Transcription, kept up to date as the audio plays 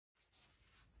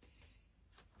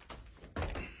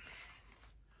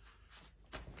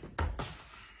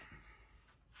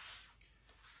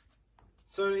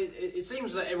So it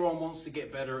seems that everyone wants to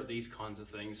get better at these kinds of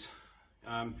things.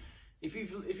 If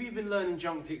you've been learning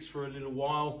jump kicks for a little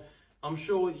while, I'm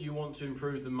sure you want to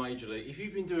improve them majorly. If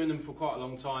you've been doing them for quite a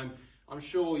long time, I'm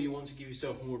sure you want to give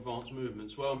yourself more advanced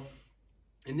movements. Well,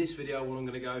 in this video, what I'm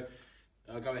going to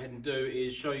go ahead and do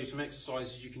is show you some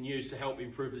exercises you can use to help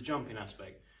improve the jumping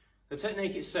aspect. The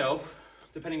technique itself,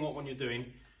 depending on what one you're doing,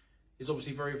 is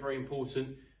obviously very, very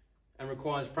important and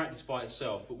requires practice by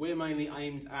itself. But we're mainly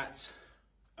aimed at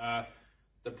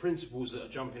the principles that are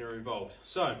jumping are involved.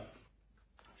 So, a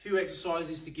few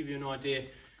exercises to give you an idea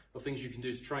of things you can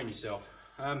do to train yourself.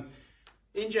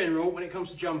 In general, when it comes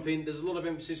to jumping, there's a lot of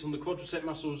emphasis on the quadricep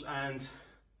muscles and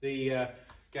the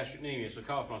gastrocnemius, or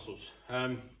calf muscles.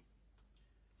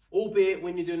 Albeit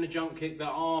when you're doing a jump kick, there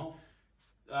are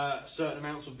certain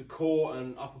amounts of the core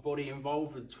and upper body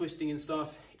involved with twisting and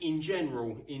stuff. In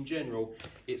general,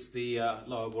 it's the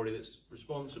lower body that's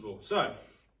responsible. So,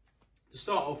 to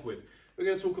start off with, we're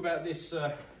going to talk about this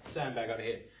sandbag over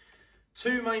here.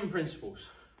 Two main principles: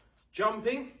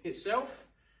 jumping itself,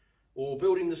 or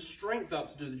building the strength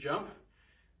up to do the jump,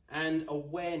 and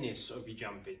awareness of your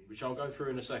jumping, which I'll go through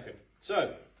in a second.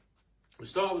 So, we'll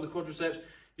start with the quadriceps.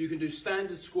 You can do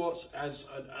standard squats. As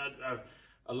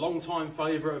a long-time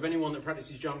favourite of anyone that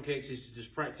practices jump kicks is to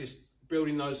just practice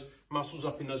building those muscles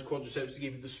up in those quadriceps to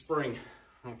give you the spring.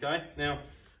 Okay, now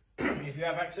if you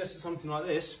have access to something like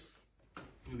this,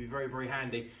 it'll be very, very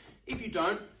handy. If you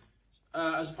don't,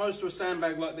 as opposed to a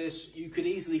sandbag like this, you could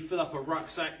easily fill up a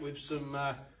rucksack with some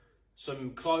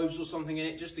clothes or something in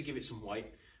it just to give it some weight.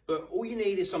 But all you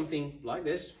need is something like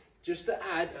this, just to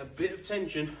add a bit of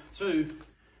tension to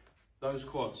those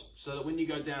quads, so that when you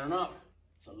go down and up,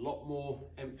 it's a lot more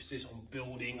emphasis on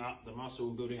building up the muscle,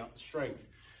 building up the strength.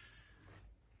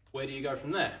 Where do you go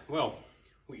from there? Well,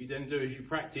 what you then do is you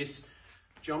practice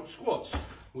jump squats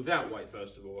without weight,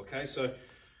 first of all, okay? So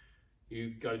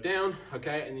you go down,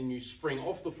 okay, and then you spring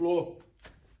off the floor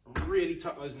and really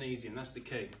tuck those knees in. That's the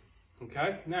key,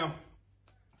 okay? Now,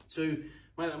 to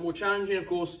make that more challenging, of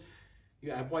course,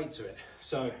 you add weight to it.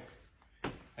 So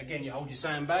again, you hold your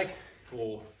sandbag,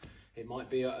 or it might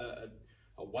be a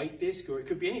weight disc, or it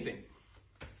could be anything.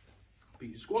 But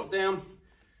you squat down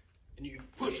and you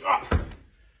push up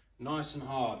nice and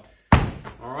hard.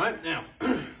 All right, now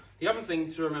the other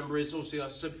thing to remember is, also,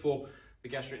 as I said before, the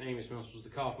gastrocnemius muscles, the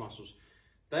calf muscles,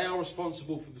 they are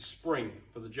responsible for the spring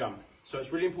for the jump. So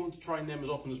it's really important to train them as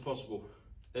often as possible.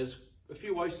 There's a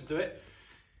few ways to do it.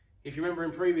 If you remember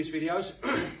in previous videos,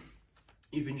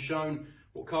 you've been shown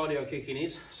what cardio kicking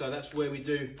is. So that's where we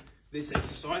do this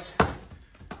exercise.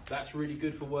 That's really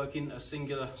good for working a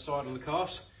singular side of the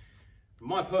calves.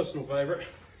 My personal favourite,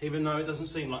 even though it doesn't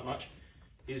seem like much,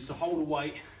 is to hold a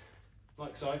weight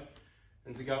like so,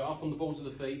 and to go up on the balls of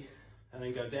the feet and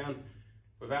then go down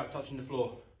without touching the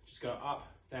floor. Just go up,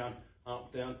 down,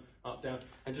 up, down, up, down,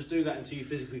 and just do that until you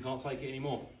physically can't take it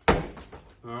anymore. All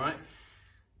right.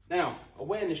 Now,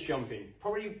 awareness jumping,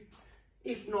 probably,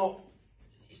 if not,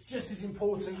 it's just as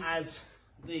important as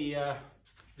the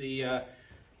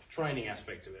training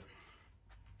aspect of it.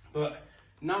 But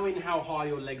knowing how high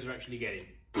your legs are actually getting,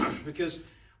 because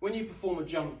when you perform a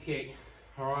jump kick,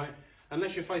 all right,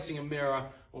 unless you're facing a mirror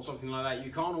or something like that,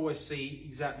 you can't always see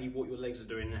exactly what your legs are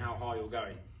doing and how high you're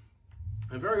going.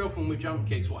 And very often with jump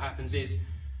kicks, what happens is,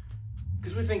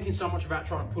 because we're thinking so much about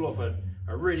trying to pull off a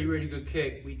really, really good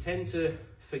kick, we tend to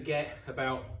forget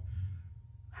about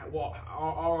what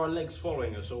are our legs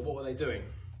following us, or what are they doing.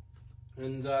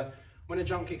 And when a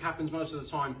jump kick happens, most of the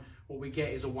time, what we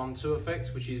get is a 1-2 effect,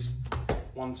 which is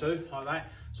 1-2, like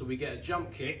that. So we get a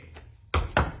jump kick,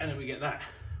 and then we get that,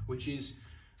 which is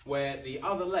where the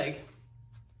other leg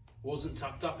wasn't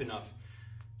tucked up enough.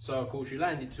 So of course you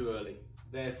landed too early,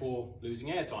 therefore losing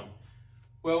airtime.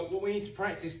 Well, what we need to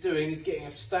practice doing is getting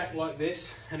a stack like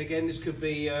this. And again, this could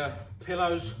be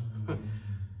pillows.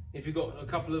 If you've got a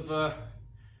couple of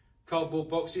cardboard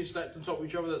boxes stacked on top of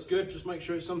each other, that's good. Just make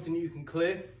sure it's something you can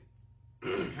clear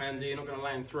and you're not going to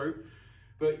land through.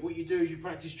 But what you do is you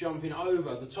practice jumping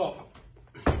over the top,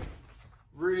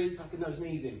 really tucking those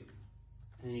knees in,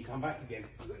 and then you come back again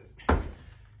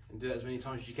and do that as many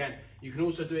times as you can. You can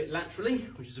also do it laterally,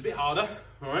 which is a bit harder,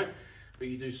 all right? But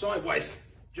you do sideways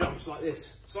jumps like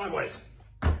this, sideways,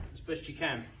 as best you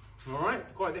can, all right?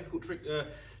 Quite a difficult,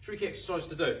 tricky exercise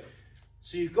to do.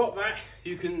 So you've got that.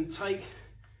 You can take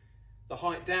the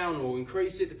height down or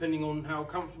increase it depending on how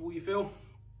comfortable you feel.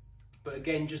 But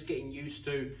again, just getting used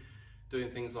to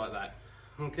doing things like that,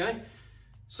 okay?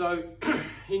 So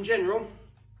in general,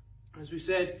 as we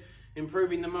said,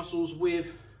 improving the muscles with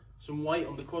some weight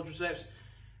on the quadriceps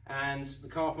and the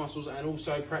calf muscles, and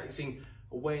also practicing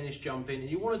awareness jumping, and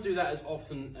you want to do that as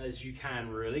often as you can,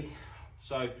 really.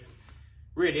 So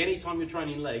really, anytime you're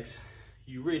training legs,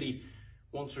 you really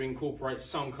want to incorporate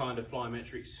some kind of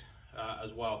plyometrics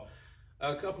as well.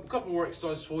 A couple more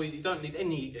exercises for you. You don't need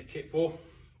any kit for.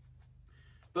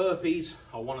 Burpees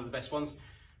are one of the best ones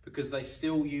because they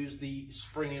still use the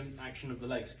spring action of the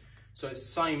legs. So it's the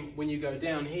same when you go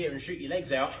down here and shoot your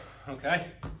legs out, okay?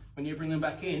 When you bring them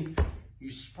back in,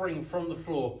 you spring from the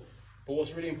floor. But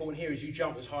what's really important here is you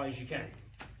jump as high as you can.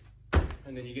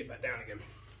 And then you get back down again.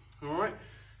 All right?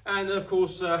 And of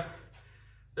course,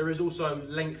 there is also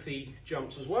lengthy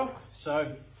jumps as well.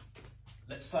 So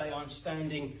let's say I'm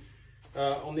standing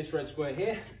on this red square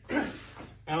here, and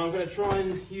I'm going to try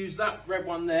and use that red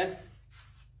one there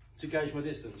to gauge my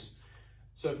distance.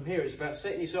 So from here, it's about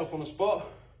setting yourself on a spot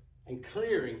and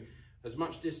clearing as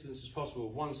much distance as possible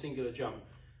with one singular jump.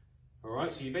 All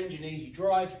right, so you bend your knees, you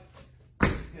drive,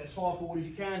 get as far forward as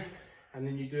you can, and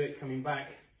then you do it coming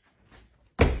back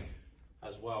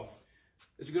as well.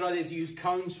 It's a good idea to use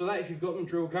cones for that if you've got them,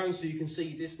 drill cones, so you can see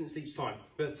your distance each time.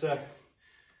 But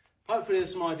hopefully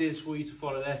there's some ideas for you to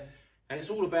follow there. And it's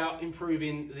all about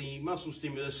improving the muscle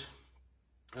stimulus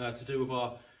to do with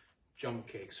our jump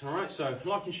kicks. All right, so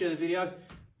like and share the video,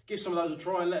 give some of those a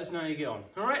try and let us know how you get on.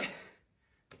 All right,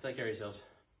 take care of yourselves.